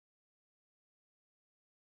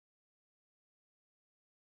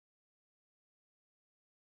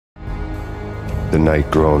The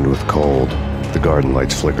night groaned with cold. The garden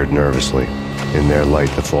lights flickered nervously. In their light,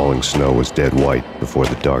 the falling snow was dead white before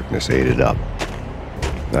the darkness ate it up.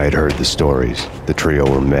 I had heard the stories. The trio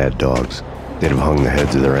were mad dogs. They'd have hung the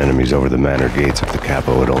heads of their enemies over the manor gates if the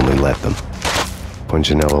capo had only let them.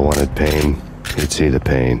 Punchinello wanted Payne. He'd see the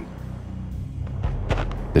pain.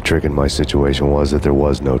 The trick in my situation was that there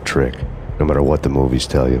was no trick, no matter what the movies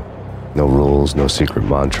tell you. No rules, no secret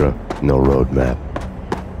mantra, no roadmap.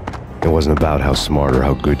 It wasn't about how smart or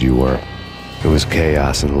how good you were. It was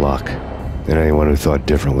chaos and luck, and anyone who thought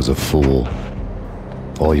different was a fool.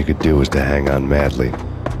 All you could do was to hang on madly,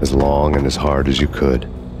 as long and as hard as you could.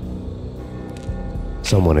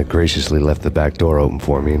 Someone had graciously left the back door open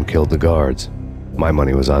for me and killed the guards. My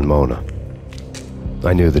money was on Mona.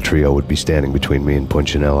 I knew the trio would be standing between me and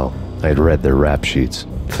Punchinello. I had read their rap sheets,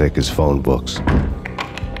 thick as phone books.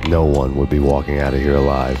 No one would be walking out of here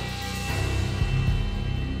alive.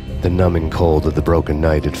 The numbing cold of the broken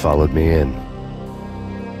night had followed me in.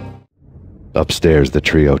 Upstairs, the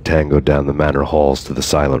trio tangoed down the manor halls to the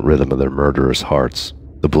silent rhythm of their murderous hearts.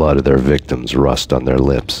 The blood of their victims rust on their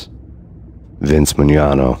lips. Vince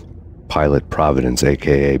Mignano, Pilot Providence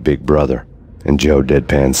aka Big Brother, and Joe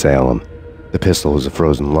Deadpan Salem. The pistol was a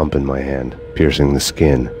frozen lump in my hand, piercing the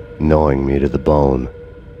skin, gnawing me to the bone.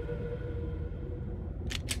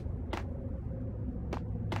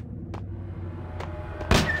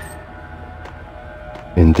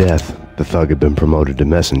 In death, the thug had been promoted to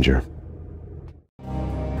messenger.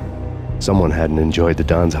 Someone hadn't enjoyed the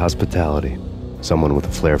Don's hospitality. Someone with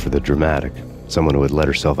a flair for the dramatic. Someone who had let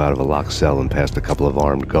herself out of a locked cell and past a couple of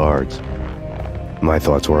armed guards. My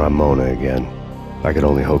thoughts were on Mona again. I could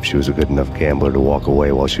only hope she was a good enough gambler to walk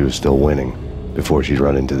away while she was still winning, before she'd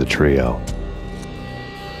run into the trio.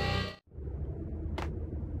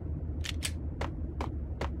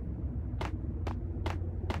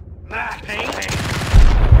 Payne.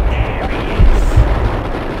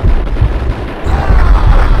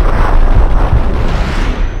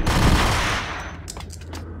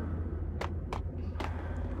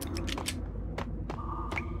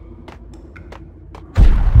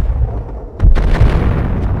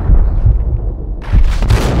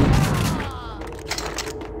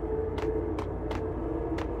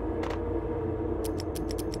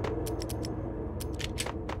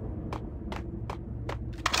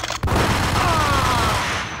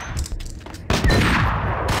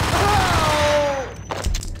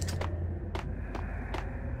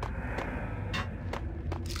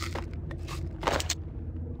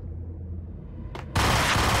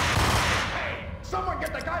 Someone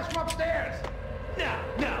get the guys from upstairs!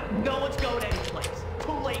 No one's going anyplace.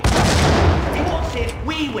 Too late. Bullshit,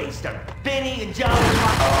 we waste her. Vinny and Joe.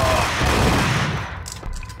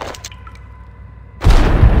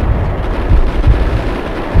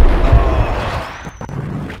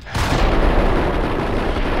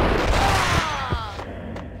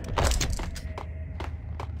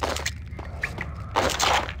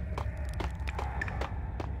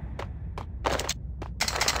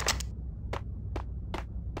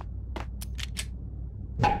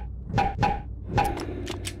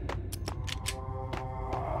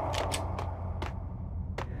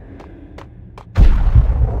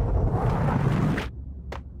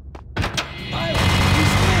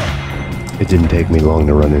 It didn't take me long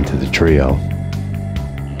to run into the trio.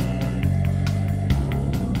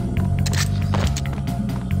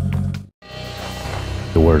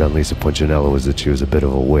 The word on Lisa Punchinello was that she was a bit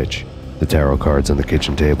of a witch. The tarot cards on the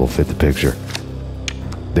kitchen table fit the picture.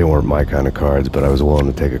 They weren't my kind of cards, but I was willing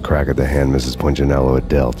to take a crack at the hand Mrs. Punchinello had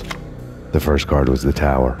dealt. The first card was the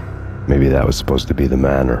tower. Maybe that was supposed to be the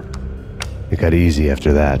manor. It got easy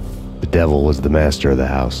after that. The devil was the master of the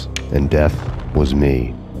house, and death was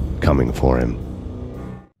me, coming for him.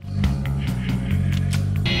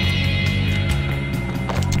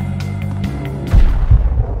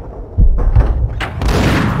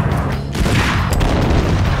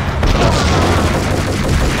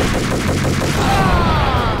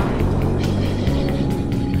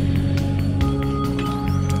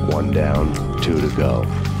 One down, 2 to go.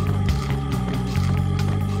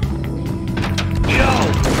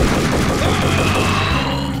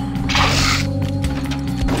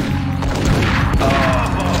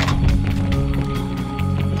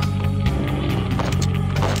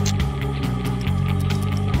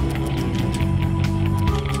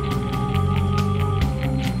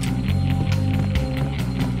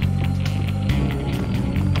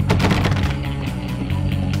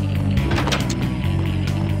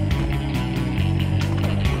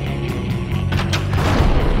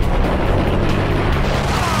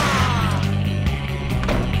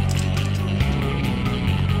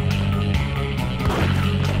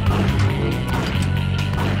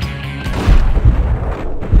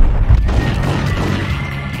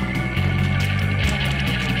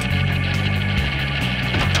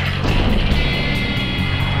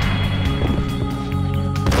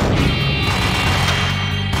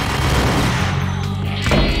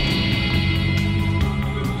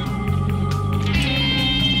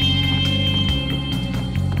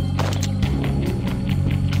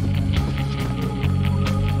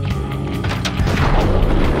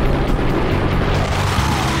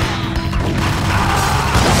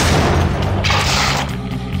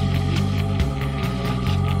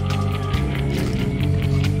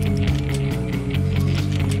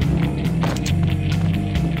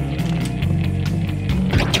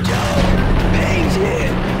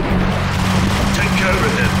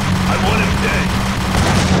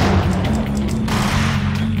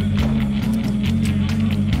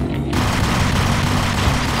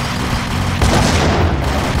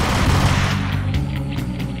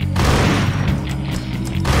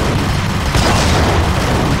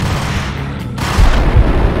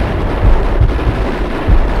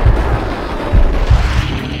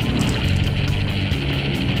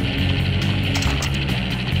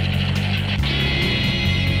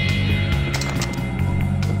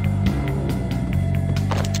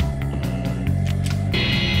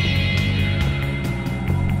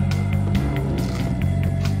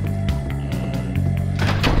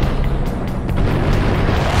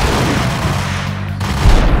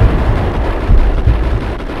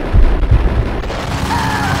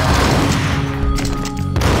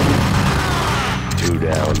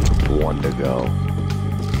 to go.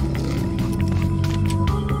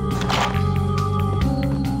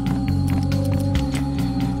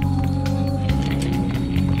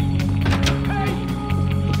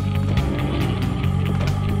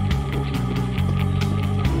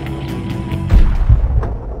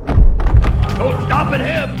 Don't stop at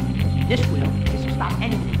him! This will stop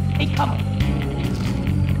anything. Hey, come on.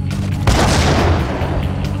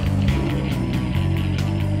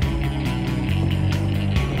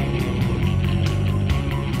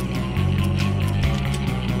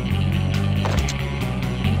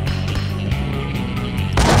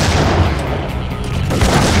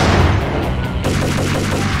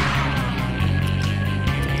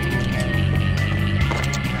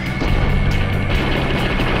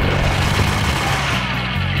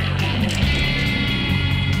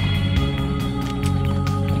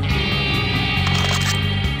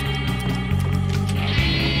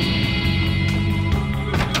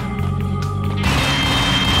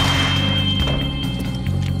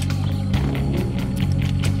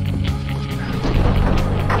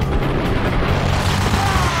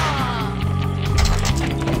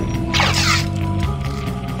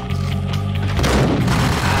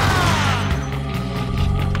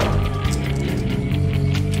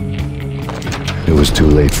 It was too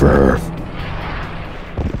late for her.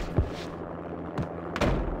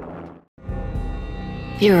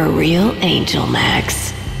 You're a real angel,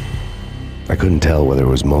 Max. I couldn't tell whether it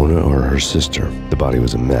was Mona or her sister. The body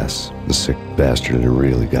was a mess. The sick bastard had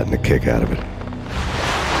really gotten a kick out of it.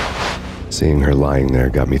 Seeing her lying there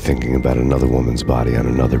got me thinking about another woman's body on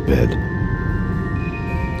another bed.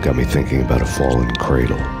 Got me thinking about a fallen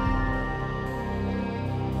cradle.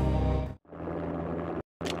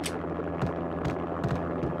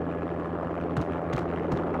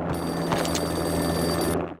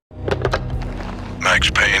 Max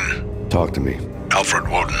Payne. Talk to me. Alfred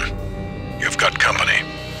Woden. You've got company.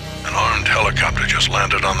 An armed helicopter just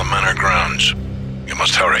landed on the manor grounds. You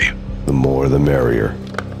must hurry. The more the merrier.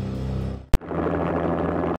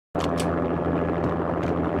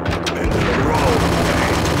 Into the road.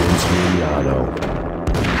 Vince Mignano.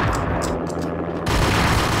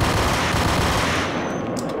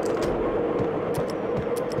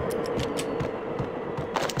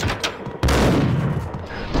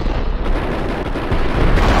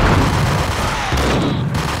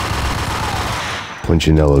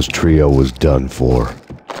 Punchinello's trio was done for.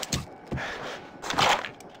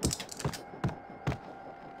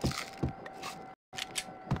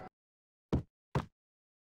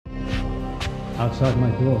 Outside my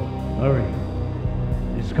door. Hurry.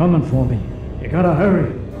 He's coming for me. You gotta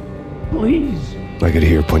hurry. Please. I could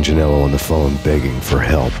hear Punchinello on the phone begging for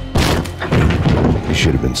help. He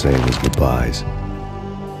should have been saying his goodbyes.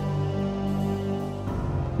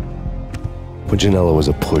 Punchinello was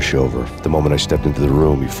a pushover. The moment I stepped into the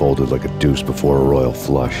room, he folded like a deuce before a royal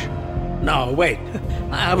flush. No, wait.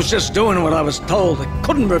 I was just doing what I was told. I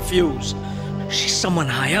couldn't refuse. She's someone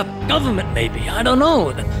high up. Government, maybe. I don't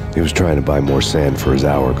know. He was trying to buy more sand for his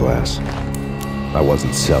hourglass. I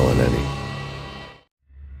wasn't selling any.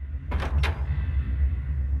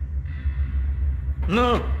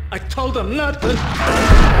 No, I told him not to.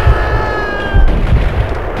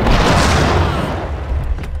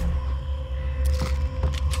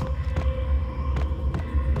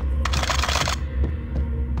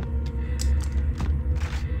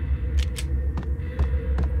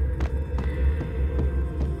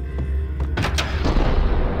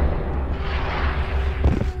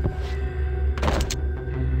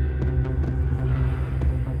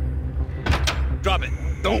 Drop it.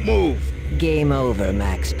 Don't move. Game over,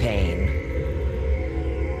 Max Payne.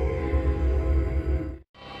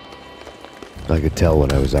 I could tell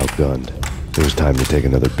when I was outgunned. It was time to take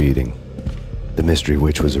another beating. The mystery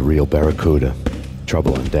witch was a real barracuda.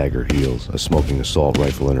 Trouble on dagger heels, a smoking assault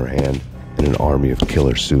rifle in her hand, and an army of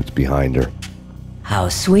killer suits behind her. How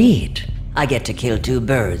sweet. I get to kill two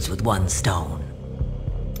birds with one stone.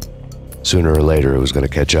 Sooner or later, it was going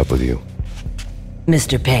to catch up with you.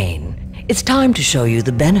 Mr. Payne, it's time to show you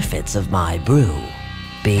the benefits of my brew.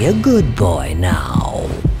 Be a good boy now.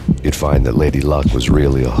 You'd find that Lady Luck was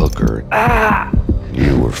really a hooker.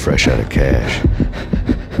 You were fresh out of cash.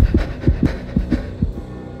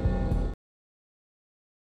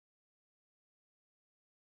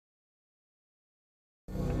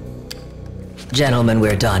 Gentlemen,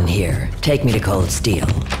 we're done here. Take me to Cold Steel.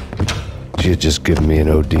 She had just given me an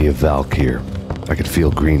OD of Valkyr. I could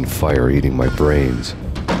feel green fire eating my brains.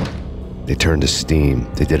 They turned to steam.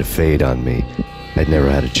 They did a fade on me. I'd never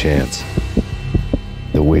had a chance.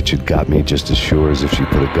 The witch had got me just as sure as if she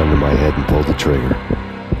put a gun to my head and pulled the trigger.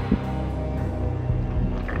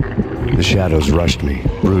 The shadows rushed me,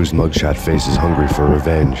 bruised mugshot faces hungry for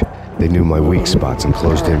revenge. They knew my weak spots and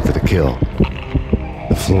closed in for the kill.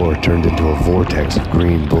 The floor turned into a vortex of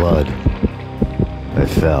green blood. I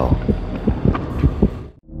fell.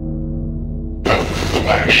 The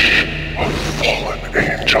flesh of fallen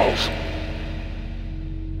angels.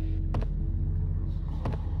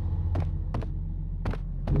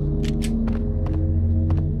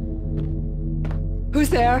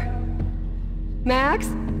 Who's there? Max?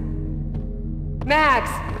 Max,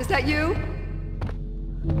 is that you?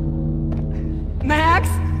 Max?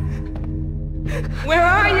 Where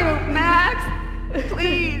are you, Max?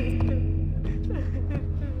 Please.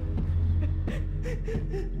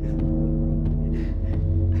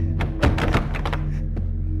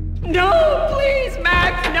 No, please,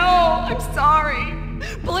 Max, no. I'm sorry.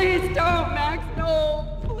 Please don't, Max,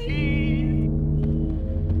 no, please.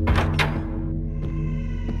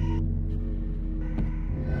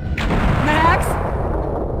 Max?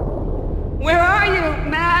 Where are you,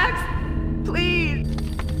 Max? Please.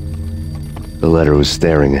 The letter was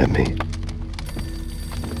staring at me.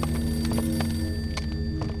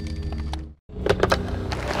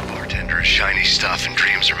 Bartender is shiny stuff and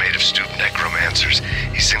dreams are made of stooped necromancers.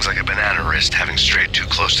 He sings like a banana wrist, having strayed too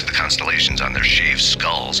close to the constellations on their shaved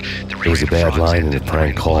skulls. It was a bad line in a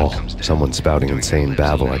prank call. Someone spouting insane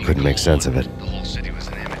babble. I couldn't make sense of it.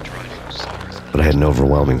 But I had an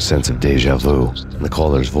overwhelming sense of deja vu, and the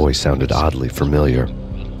caller's voice sounded oddly familiar.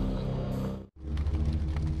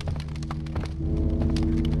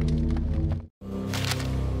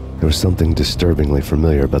 There was something disturbingly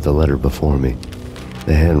familiar about the letter before me.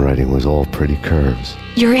 The handwriting was all pretty curves.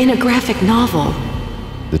 You're in a graphic novel.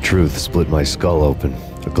 The truth split my skull open,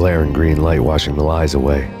 a glaring green light washing the lies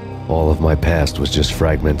away. All of my past was just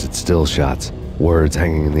fragmented still shots, words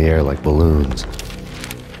hanging in the air like balloons.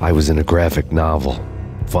 I was in a graphic novel.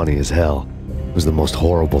 Funny as hell. It was the most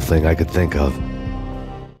horrible thing I could think of.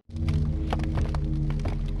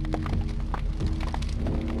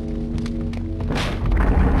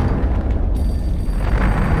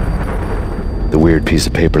 The weird piece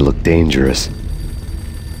of paper looked dangerous.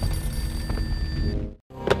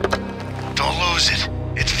 Don't lose it.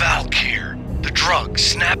 It's Valkyr. The drug.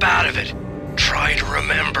 Snap out of it. Try to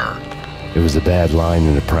remember. It was a bad line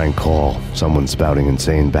in a prank call. Someone spouting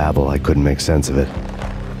insane babble. I couldn't make sense of it.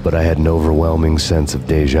 But I had an overwhelming sense of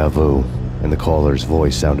deja vu, and the caller's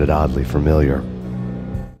voice sounded oddly familiar.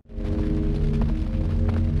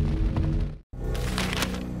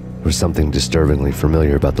 There was something disturbingly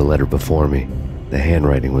familiar about the letter before me. The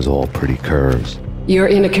handwriting was all pretty curves. You're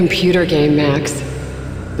in a computer game, Max.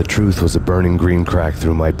 The truth was a burning green crack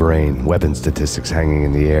through my brain, weapon statistics hanging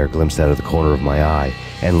in the air, glimpsed out of the corner of my eye,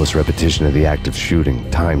 endless repetition of the act of shooting,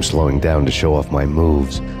 time slowing down to show off my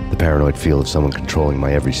moves, the paranoid feel of someone controlling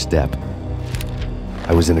my every step.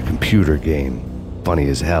 I was in a computer game. Funny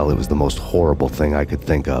as hell, it was the most horrible thing I could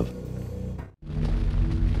think of.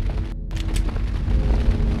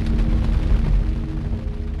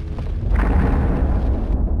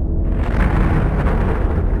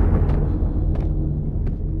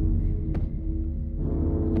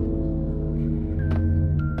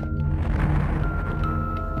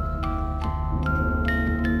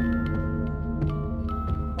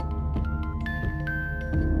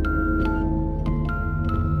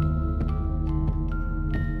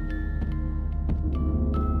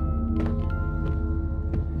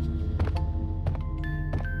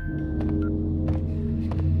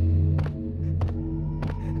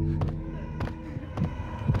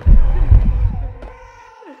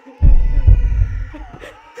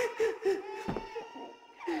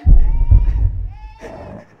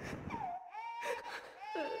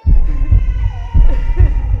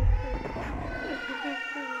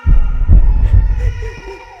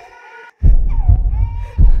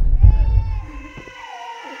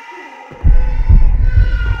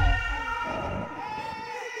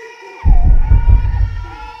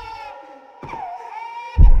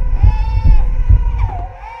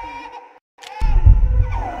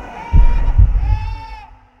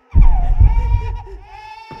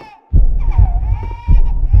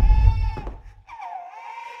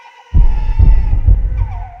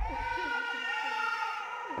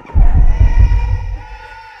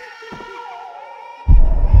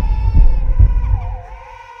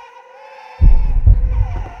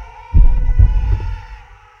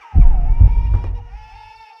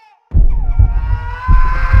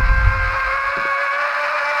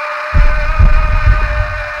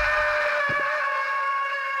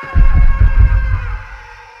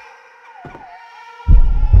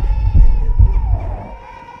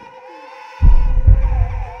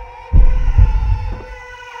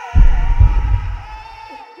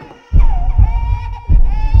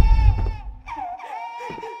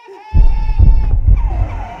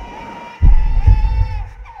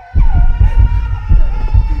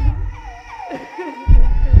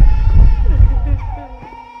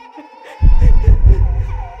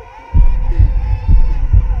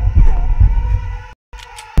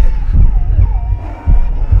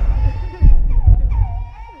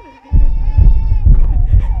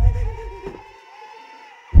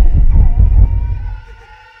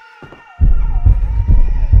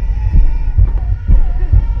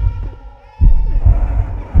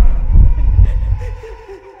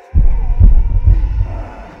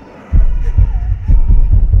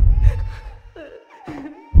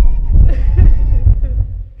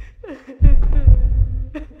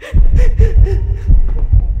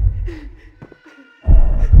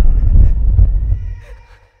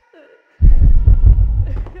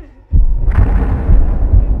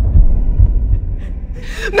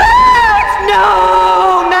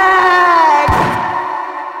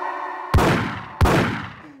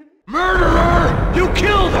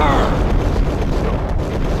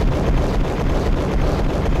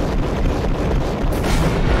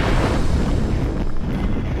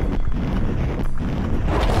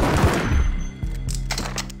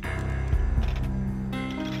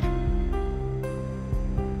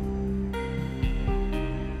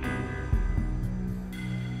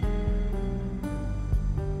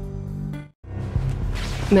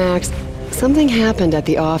 Max, something happened at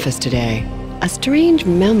the office today. A strange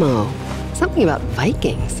memo. Something about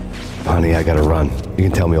Vikings. Honey, I gotta run. You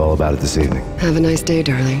can tell me all about it this evening. Have a nice day,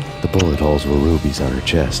 darling. The bullet holes were rubies on her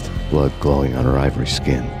chest, blood glowing on her ivory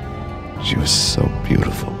skin. She was so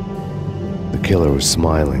beautiful. The killer was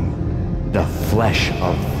smiling. The flesh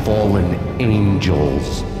of fallen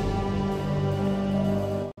angels.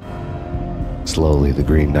 Slowly, the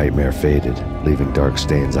green nightmare faded, leaving dark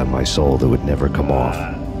stains on my soul that would never come off.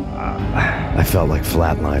 I felt like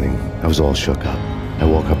flatlining. I was all shook up. I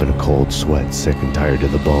woke up in a cold sweat, sick and tired to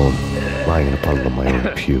the bone, lying in a puddle of my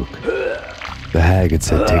own puke. The hag had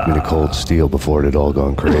said take me to Cold Steel before it had all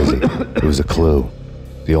gone crazy. It was a clue,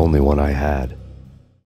 the only one I had.